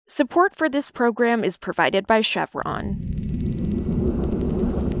Support for this program is provided by Chevron.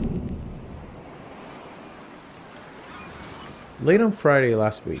 Late on Friday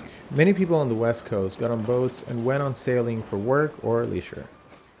last week, many people on the West Coast got on boats and went on sailing for work or leisure.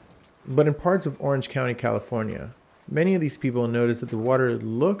 But in parts of Orange County, California, many of these people noticed that the water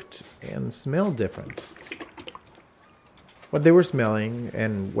looked and smelled different. What they were smelling,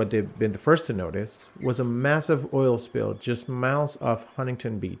 and what they'd been the first to notice, was a massive oil spill just miles off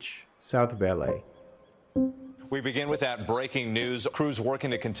Huntington Beach, south of LA. We begin with that breaking news. Crews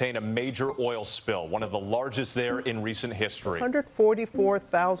working to contain a major oil spill, one of the largest there in recent history.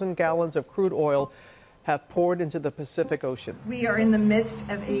 144,000 gallons of crude oil have poured into the Pacific Ocean. We are in the midst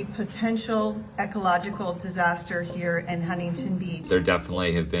of a potential ecological disaster here in Huntington Beach. There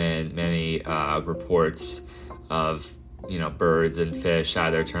definitely have been many reports of birds and fish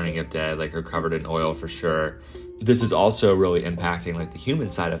either turning up dead, or covered in oil for sure. This is also really impacting the human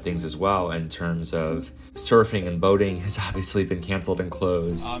side of things as well, in terms of surfing and boating has obviously been canceled and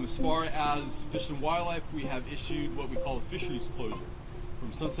closed. As far as Fish and Wildlife, we have issued what we call a fisheries closure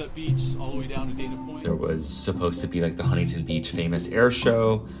from Sunset Beach all the way down to Dana Point. There was supposed to be the Huntington Beach famous air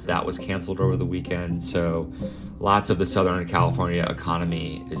show that was canceled over the weekend. So lots of the Southern California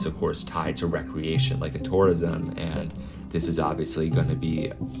economy is of course tied to recreation, and tourism, and this is obviously going to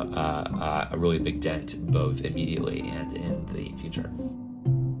be a really big dent both immediately and in the future.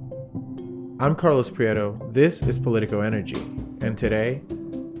 I'm Carlos Prieto. This is Politico Energy. And today,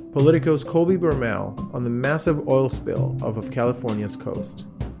 Politico's Colby Bermel on the massive oil spill off of California's coast.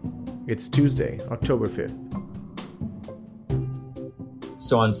 It's Tuesday, October 5th.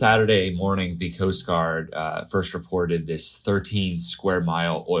 So on Saturday morning, the Coast Guard first reported this 13 square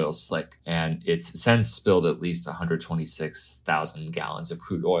mile oil slick, and it's since spilled at least 126,000 gallons of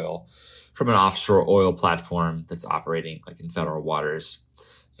crude oil from an offshore oil platform that's operating in federal waters.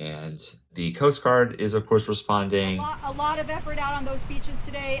 And the Coast Guard is, of course, responding. A lot of effort out on those beaches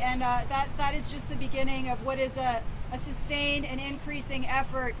today, and that is just the beginning of what is a sustained and increasing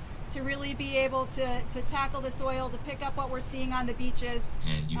effort to really be able to tackle this oil, to pick up what we're seeing on the beaches.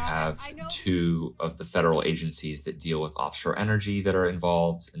 And you have two of the federal agencies that deal with offshore energy that are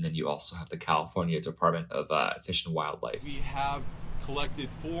involved, and then you also have the California Department of Fish and Wildlife. We have collected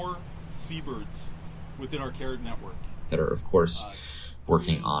 4 seabirds within our care network that are, of course,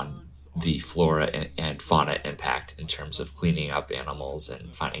 working on the flora and fauna impact in terms of cleaning up animals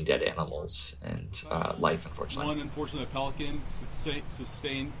and finding dead animals and life, unfortunately. One unfortunate pelican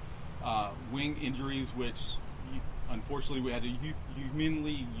sustained wing injuries, which unfortunately we had to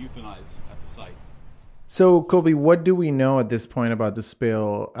humanly euthanize at the site. So, Colby, what do we know at this point about the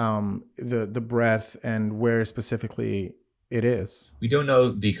spill, the breadth, and where specifically it is? We don't know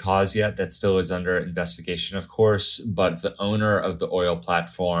the cause yet. That still is under investigation, of course, but the owner of the oil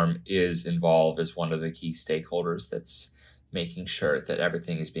platform is involved as one of the key stakeholders that's making sure that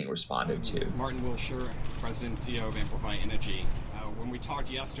everything is being responded to. Martin Wilshire, President and CEO of Amplify Energy. When we talked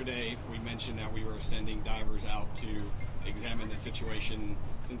yesterday, we mentioned that we were sending divers out to examine the situation.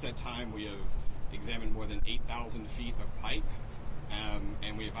 Since that time, we have examined more than 8,000 feet of pipe,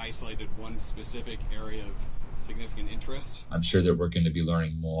 and we have isolated one specific area of significant interest. I'm sure that we're going to be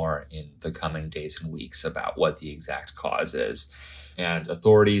learning more in the coming days and weeks about what the exact cause is. And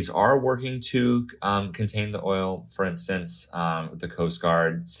authorities are working to contain the oil. For instance, the Coast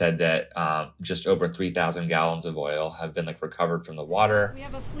Guard said that just over 3,000 gallons of oil have been recovered from the water. We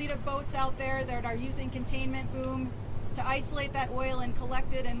have a fleet of boats out there that are using containment boom to isolate that oil and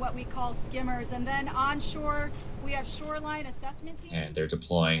collect it in what we call skimmers. And then onshore, we have shoreline assessment teams. And they're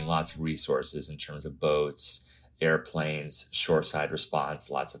deploying lots of resources in terms of boats, airplanes, shoreside response,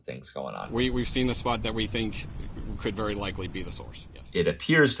 lots of things going on. We've seen the spot that we think could very likely be the source, yes. It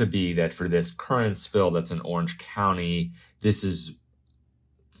appears to be that for this current spill that's in Orange County, this is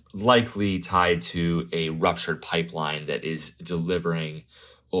likely tied to a ruptured pipeline that is delivering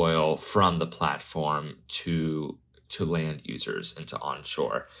oil from the platform to land users and to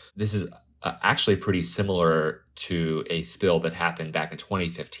onshore. This is actually pretty similar to a spill that happened back in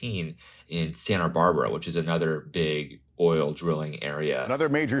 2015 in Santa Barbara, which is another big oil drilling area. Another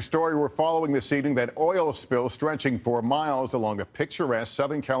major story we're following this evening, that oil spill stretching for miles along the picturesque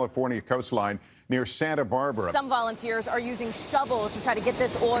Southern California coastline near Santa Barbara. Some volunteers are using shovels to try to get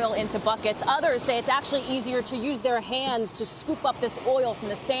this oil into buckets. Others say it's actually easier to use their hands to scoop up this oil from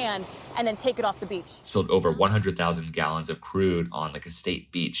the sand and then take it off the beach. Spilled over 100,000 gallons of crude on a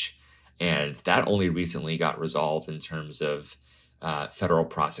state beach. And that only recently got resolved in terms of federal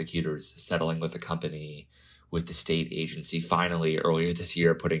prosecutors settling with the company, with the state agency finally earlier this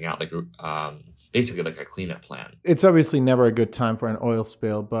year putting out basically like a cleanup plan. It's obviously never a good time for an oil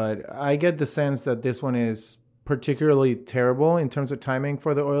spill, but I get the sense that this one is particularly terrible in terms of timing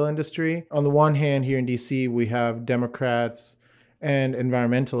for the oil industry. On the one hand, here in DC, we have Democrats and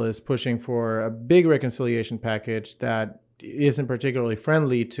environmentalists pushing for a big reconciliation package that isn't particularly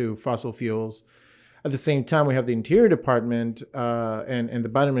friendly to fossil fuels. At the same time, we have the Interior Department and the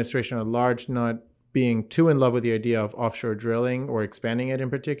Biden administration at large not being too in love with the idea of offshore drilling or expanding it in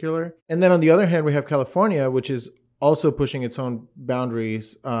particular. And then on the other hand, we have California, which is also pushing its own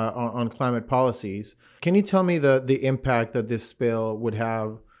boundaries on climate policies. Can you tell me the impact that this spill would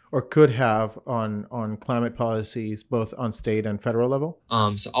have or could have on climate policies, both on state and federal level?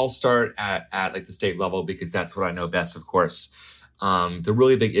 So I'll start at like the state level because that's what I know best, of course. The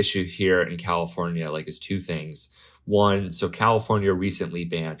really big issue here in California, like, is two things. One, so California recently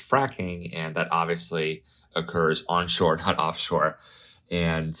banned fracking, and that obviously occurs onshore, not offshore.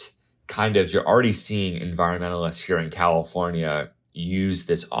 And kind of, you're already seeing environmentalists here in California use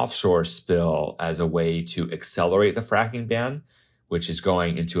this offshore spill as a way to accelerate the fracking ban, which is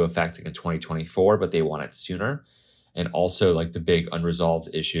going into effect in 2024, but they want it sooner. And also, like, the big unresolved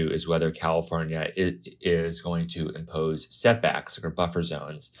issue is whether California is going to impose setbacks or buffer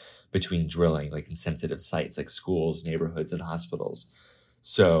zones between drilling, like in sensitive sites like schools, neighborhoods, and hospitals.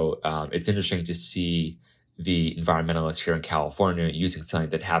 So it's interesting to see the environmentalists here in California using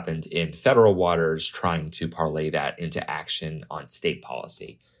something that happened in federal waters, trying to parlay that into action on state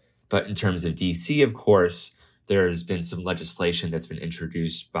policy. But in terms of DC, of course, there's been some legislation that's been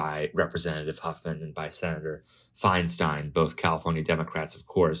introduced by Representative Huffman and by Senator Feinstein, both California Democrats, of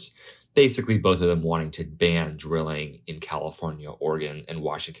course, basically both of them wanting to ban drilling in California, Oregon, and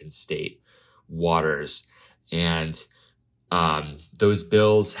Washington state waters. And those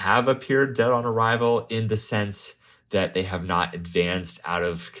bills have appeared dead on arrival in the sense that they have not advanced out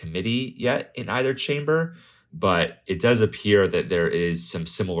of committee yet in either chamber. But it does appear that there is some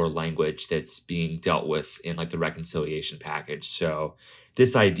similar language that's being dealt with in like the reconciliation package. So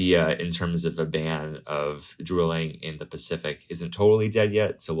this idea in terms of a ban of drilling in the Pacific isn't totally dead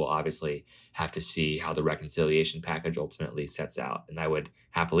yet. So we'll obviously have to see how the reconciliation package ultimately sets out. And I would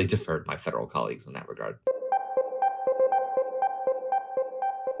happily defer to my federal colleagues in that regard.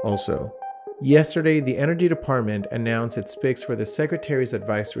 Also, yesterday, the Energy Department announced its picks for the Secretary's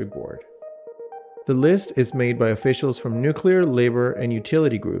Advisory Board. The list is made by officials from nuclear, labor, and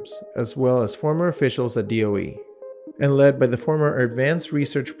utility groups, as well as former officials at DOE, and led by the former Advanced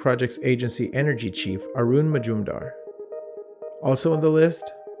Research Projects Agency Energy Chief Arun Majumdar. Also on the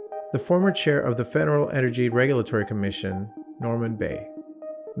list, the former chair of the Federal Energy Regulatory Commission, Norman Bay.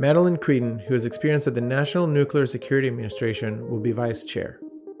 Madeline Creedon, who has experience at the National Nuclear Security Administration, will be vice chair.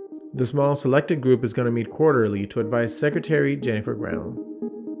 The small selected group is going to meet quarterly to advise Secretary Jennifer Granholm.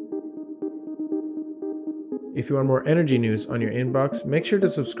 If you want more energy news on your inbox, make sure to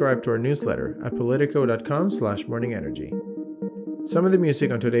subscribe to our newsletter at politico.com/morningenergy. Some of the music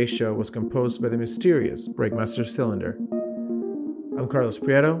on today's show was composed by the mysterious Breakmaster Cylinder. I'm Carlos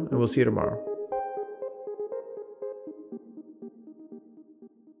Prieto, and we'll see you tomorrow.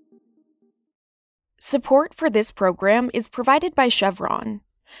 Support for this program is provided by Chevron.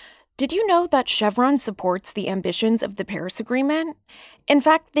 Did you know that Chevron supports the ambitions of the Paris Agreement? In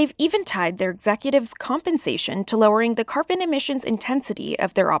fact, they've even tied their executives' compensation to lowering the carbon emissions intensity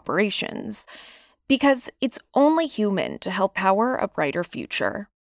of their operations. Because it's only human to help power a brighter future.